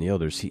priests and the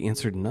elders, he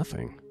answered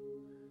nothing.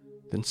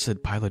 Then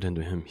said Pilate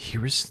unto him,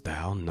 Hearest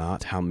thou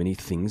not how many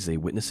things they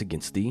witness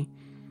against thee?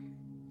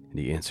 And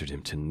he answered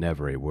him to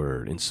never a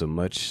word,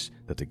 insomuch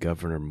that the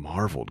governor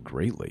marveled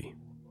greatly.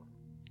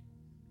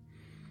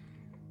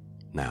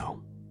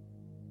 Now,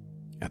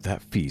 at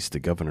that feast the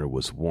governor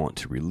was wont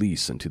to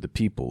release unto the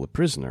people a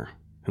prisoner,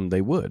 whom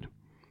they would.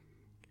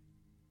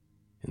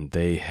 And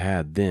they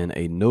had then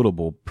a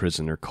notable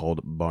prisoner called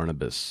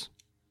Barabbas.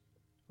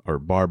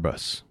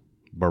 Verse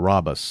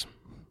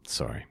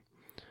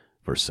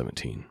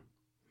 17.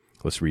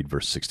 Let's read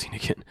verse 16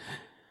 again.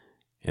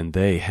 And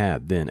they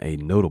had then a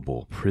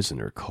notable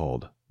prisoner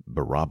called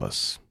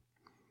Barabbas.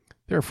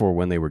 Therefore,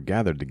 when they were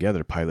gathered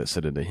together, Pilate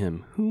said unto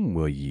him, Whom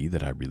will ye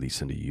that I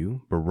release unto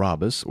you,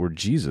 Barabbas, or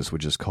Jesus,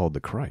 which is called the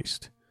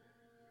Christ?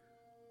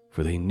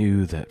 For they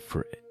knew that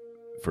for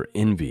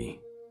envy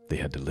they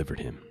had delivered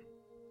him.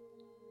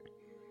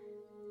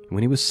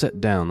 When he was set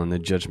down on the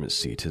judgment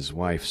seat, his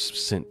wife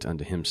sent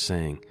unto him,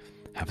 saying,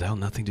 Have thou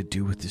nothing to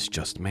do with this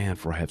just man,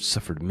 for I have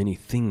suffered many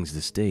things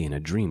this day in a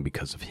dream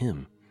because of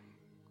him.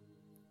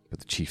 But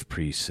the chief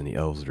priests and the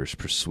elders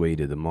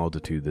persuaded the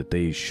multitude that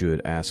they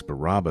should ask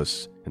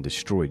Barabbas and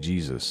destroy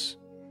Jesus.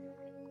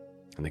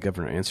 And the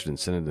governor answered and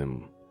said unto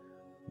them,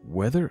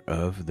 Whether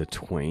of the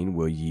twain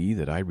will ye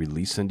that I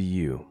release unto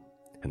you?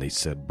 And they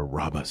said,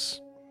 Barabbas.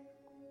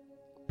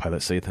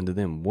 Pilate saith unto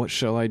them, What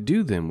shall I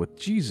do then with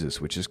Jesus,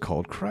 which is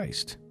called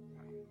Christ?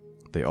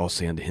 They all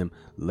say unto him,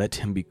 Let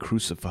him be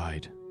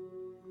crucified.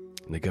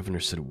 And the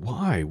governor said,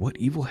 Why? What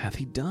evil hath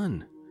he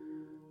done?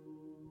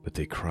 But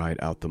they cried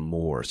out the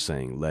more,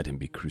 saying, Let him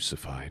be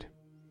crucified.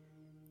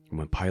 And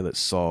when Pilate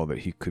saw that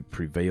he could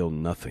prevail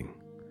nothing,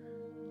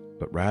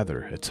 but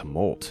rather a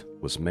tumult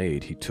was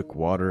made, he took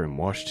water and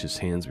washed his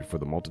hands before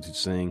the multitude,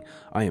 saying,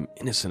 I am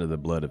innocent of the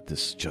blood of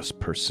this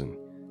just person.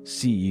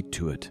 See ye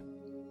to it.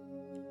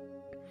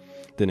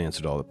 Then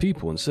answered all the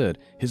people and said,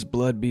 His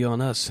blood be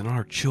on us and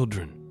our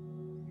children.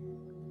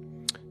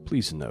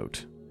 Please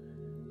note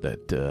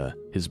that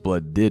his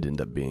blood did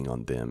end up being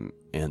on them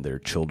and their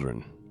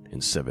children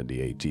in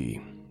 70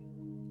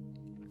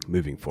 AD.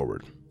 Moving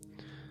forward.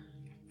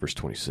 Verse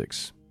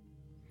 26.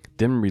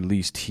 Then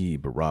released he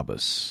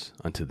Barabbas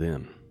unto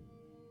them.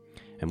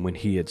 And when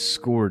he had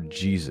scourged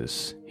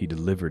Jesus, he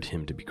delivered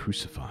him to be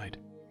crucified.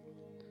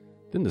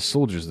 Then the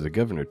soldiers of the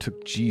governor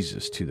took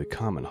Jesus to the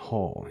common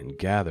hall, and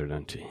gathered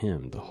unto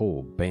him the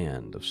whole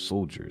band of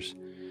soldiers.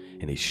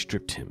 And they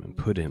stripped him, and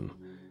put him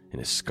in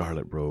a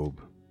scarlet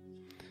robe.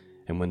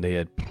 And when they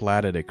had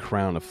platted a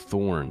crown of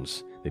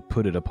thorns, they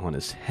put it upon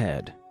his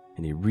head,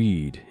 and a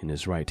reed in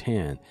his right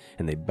hand.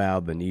 And they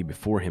bowed the knee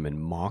before him, and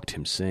mocked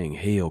him, saying,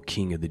 Hail,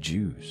 King of the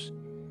Jews!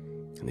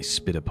 And they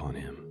spit upon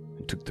him,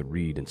 and took the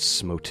reed, and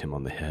smote him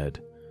on the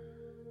head.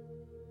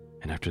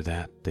 And after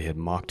that they had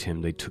mocked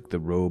him, they took the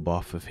robe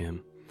off of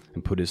him,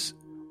 and put his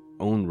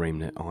own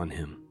raiment on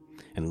him,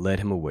 and led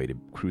him away to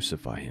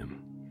crucify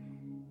him.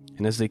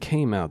 And as they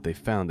came out, they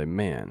found a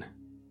man,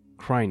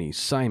 Cryne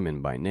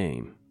Simon by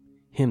name.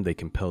 Him they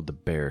compelled to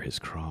bear his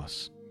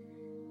cross.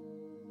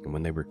 And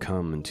when they were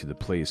come into the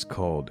place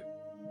called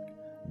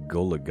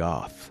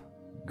Golgotha,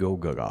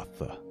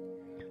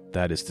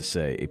 that is to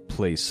say, a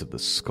place of the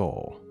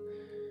skull,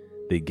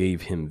 they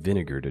gave him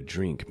vinegar to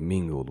drink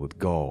mingled with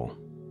gall.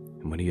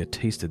 And when he had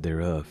tasted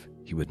thereof,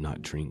 he would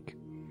not drink.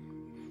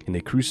 And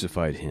they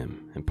crucified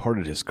him, and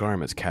parted his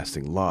garments,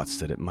 casting lots,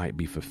 that it might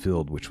be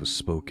fulfilled which was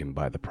spoken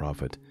by the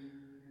prophet.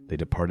 They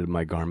departed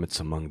my garments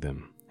among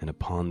them, and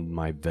upon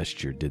my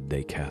vesture did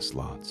they cast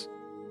lots.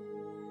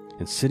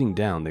 And sitting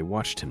down, they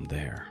watched him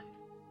there,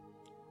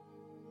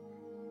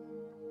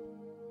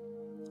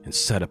 and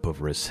set up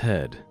over his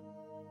head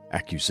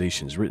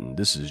accusations written,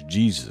 This is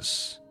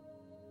Jesus,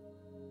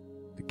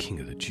 the King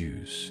of the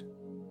Jews.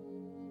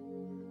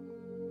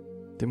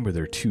 Then were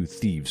there two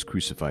thieves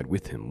crucified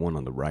with him, one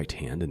on the right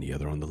hand and the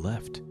other on the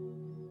left.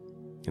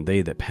 And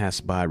they that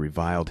passed by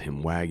reviled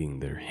him, wagging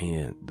their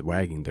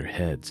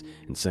heads,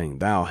 and saying,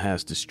 Thou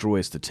hast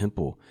destroyed the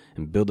temple,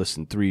 and buildest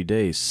in 3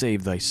 days.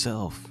 Save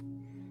thyself.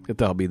 If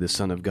thou be the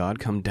Son of God,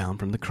 come down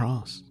from the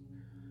cross.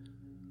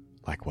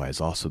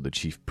 Likewise also the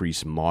chief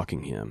priests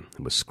mocking him,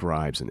 and with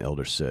scribes and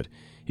elders said,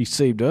 He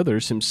saved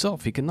others,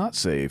 himself he cannot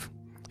save.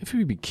 If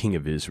he be King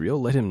of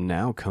Israel, let him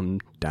now come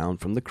down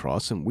from the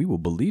cross, and we will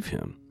believe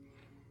him.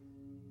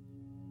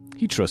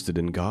 He trusted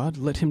in God,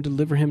 let him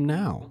deliver him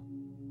now,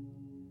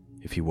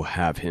 if he will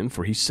have him,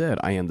 for he said,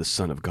 I am the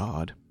Son of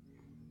God.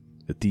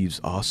 The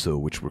thieves also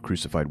which were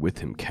crucified with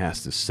him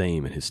cast the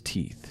same in his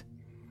teeth.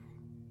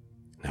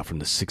 Now from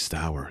the 6th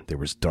hour there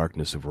was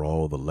darkness over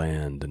all the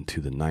land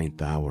unto the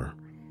 9th hour.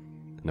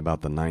 And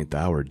about the 9th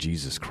hour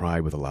Jesus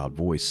cried with a loud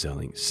voice,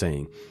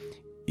 saying,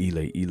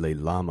 Ile, Ile,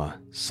 lama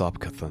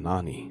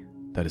sabachthani,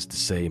 that is to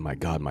say, my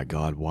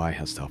God, why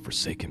hast thou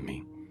forsaken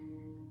me?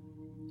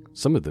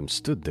 Some of them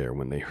stood there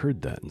when they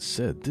heard that, and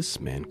said, This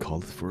man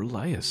calleth for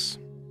Elias.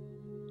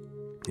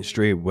 And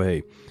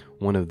straightway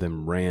one of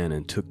them ran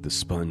and took the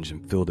sponge,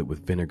 and filled it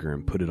with vinegar,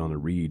 and put it on a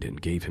reed, and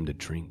gave him to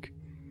drink.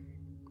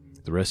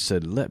 The rest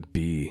said, Let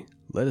be,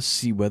 let us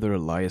see whether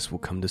Elias will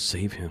come to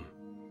save him.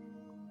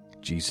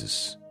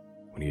 Jesus,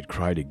 when he had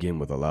cried again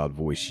with a loud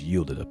voice,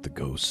 yielded up the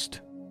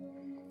ghost.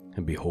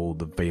 And behold,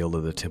 the veil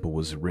of the temple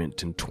was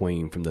rent in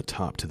twain from the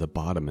top to the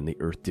bottom, and the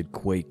earth did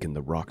quake, and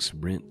the rocks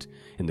rent,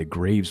 and the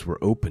graves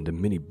were opened,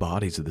 and many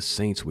bodies of the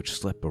saints which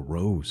slept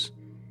arose,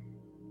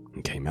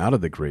 and came out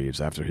of the graves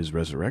after his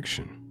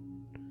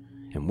resurrection,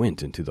 and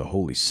went into the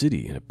holy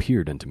city, and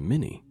appeared unto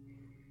many.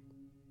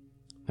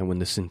 And when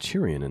the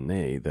centurion and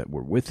they that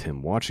were with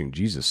him watching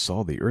Jesus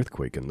saw the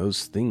earthquake and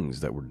those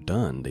things that were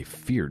done, they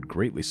feared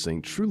greatly,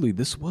 saying, Truly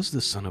this was the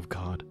Son of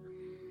God.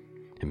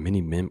 And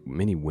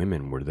many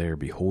women were there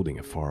beholding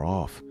afar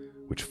off,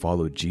 which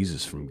followed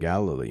Jesus from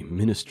Galilee,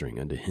 ministering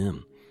unto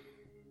him.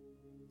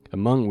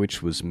 Among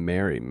which was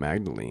Mary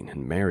Magdalene,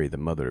 and Mary the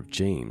mother of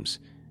James,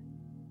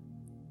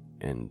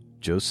 and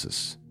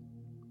Joseph,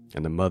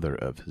 and the mother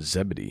of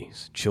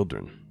Zebedee's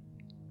children.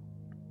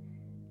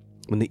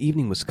 When the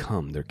evening was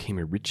come, there came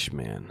a rich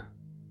man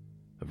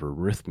of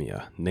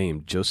Arimathea,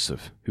 named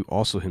Joseph, who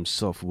also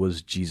himself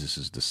was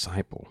Jesus'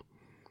 disciple.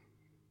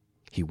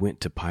 He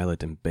went to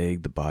Pilate and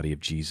begged the body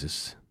of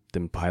Jesus.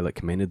 Then Pilate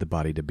commanded the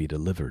body to be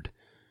delivered.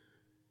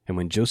 And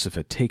when Joseph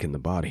had taken the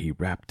body, he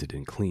wrapped it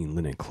in clean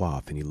linen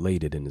cloth, and he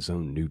laid it in his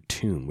own new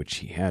tomb, which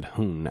he had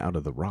hewn out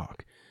of the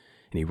rock.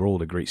 And he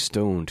rolled a great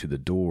stone to the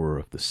door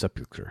of the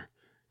sepulchre,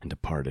 and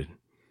departed.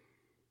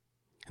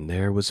 And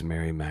there was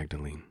Mary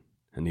Magdalene,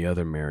 and the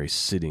other Mary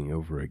sitting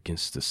over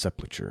against the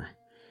sepulchre.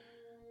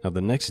 Now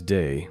the next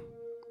day,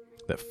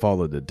 that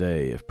followed the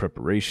day of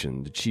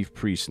preparation, the chief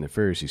priests and the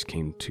Pharisees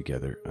came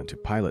together unto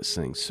Pilate,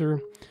 saying, Sir,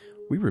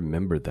 we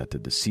remember that the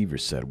deceiver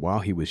said, While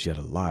he was yet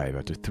alive,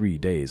 after 3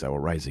 days I will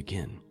rise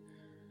again.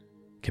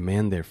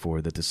 Command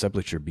therefore that the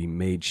sepulchre be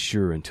made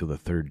sure until the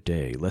 3rd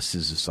day, lest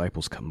his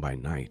disciples come by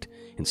night,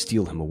 and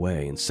steal him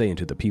away, and say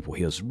unto the people,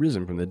 He has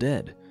risen from the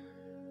dead.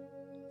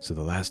 so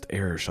the last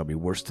error shall be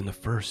worse than the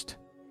first.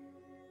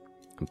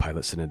 And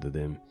Pilate said unto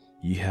them,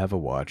 Ye have a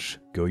watch,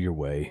 go your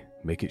way,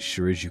 make it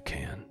sure as you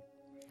can.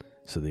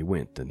 So they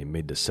went, and they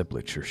made the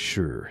sepulchre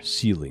sure,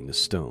 sealing the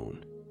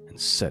stone, and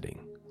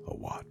setting a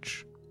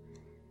watch.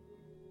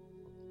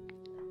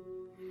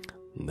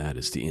 And that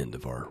is the end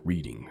of our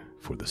reading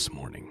for this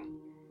morning.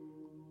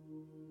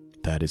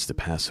 That is the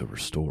Passover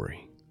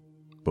story,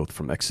 both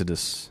from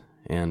Exodus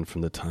and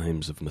from the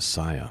times of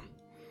Messiah.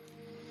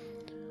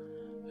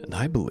 And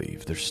I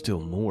believe there's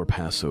still more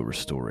Passover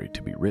story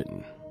to be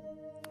written.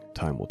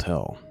 Time will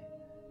tell.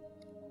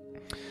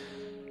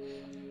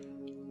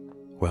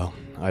 Well,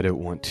 I don't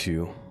want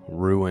to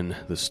ruin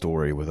the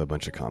story with a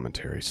bunch of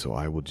commentary, so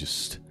I will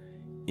just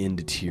end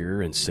it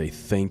here and say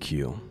thank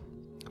you,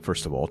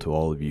 first of all, to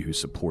all of you who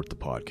support the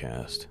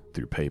podcast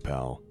through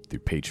PayPal,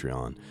 through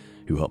Patreon,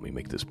 who help me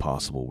make this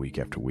possible week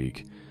after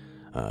week.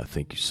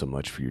 Thank you so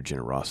much for your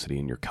generosity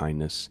and your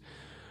kindness.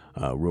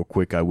 Real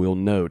quick, I will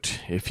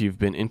note, if you've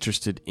been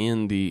interested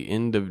in the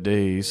End of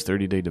Days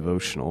 30-day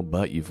devotional,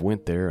 but you've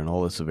went there and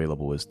all that's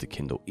available is the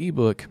Kindle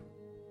ebook,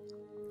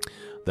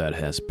 that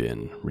has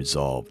been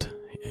resolved,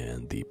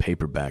 and the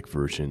paperback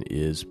version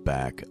is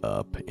back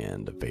up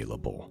and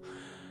available.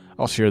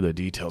 I'll share the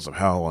details of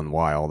how and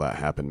why all that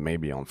happened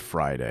maybe on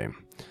Friday,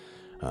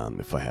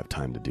 if I have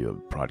time to do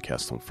a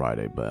podcast on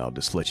Friday, but I'll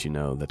just let you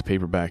know that the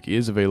paperback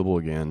is available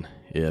again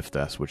if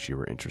that's what you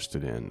were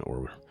interested in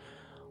or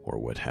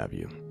what have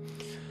you.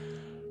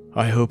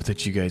 I hope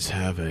that you guys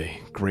have a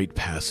great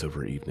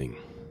Passover evening,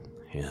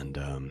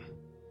 and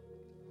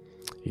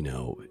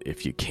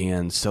if you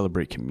can,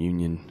 celebrate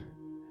communion.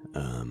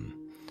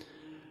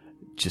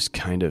 Just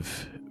kind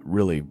of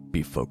really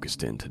be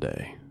focused in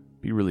today.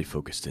 Be really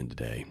focused in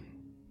today.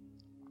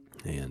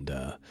 And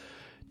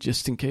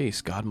just in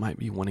case, God might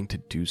be wanting to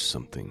do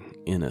something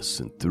in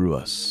us and through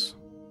us.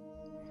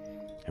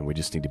 And we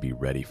just need to be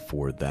ready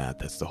for that.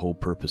 That's the whole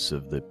purpose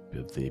of the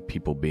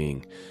people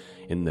being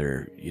in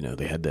their,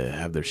 they had to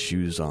have their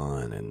shoes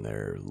on and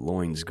their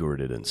loins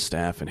girded and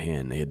staff in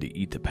hand. They had to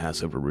eat the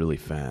Passover really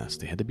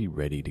fast. They had to be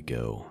ready to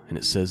go. And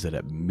it says that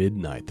at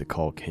midnight the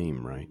call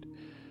came, right?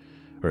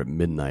 Or at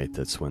midnight,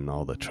 that's when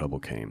all the trouble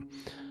came.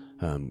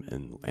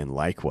 And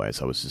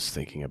likewise, I was just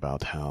thinking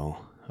about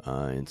how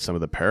in some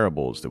of the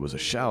parables there was a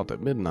shout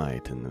at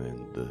midnight, and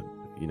then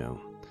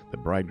the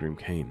bridegroom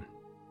came.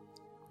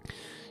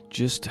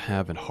 Just to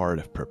have a heart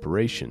of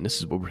preparation. This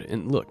is what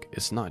and look,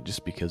 it's not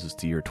just because it's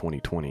the year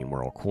 2020 and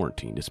we're all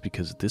quarantined. It's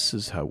because this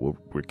is how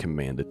we're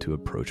commanded to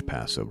approach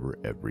Passover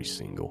every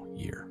single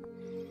year.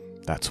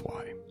 That's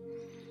why.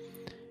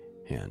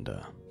 And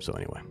so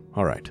anyway,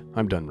 all right,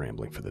 I'm done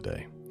rambling for the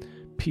day.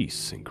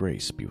 Peace and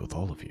grace be with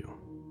all of you.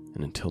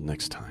 And until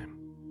next time,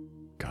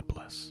 God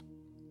bless.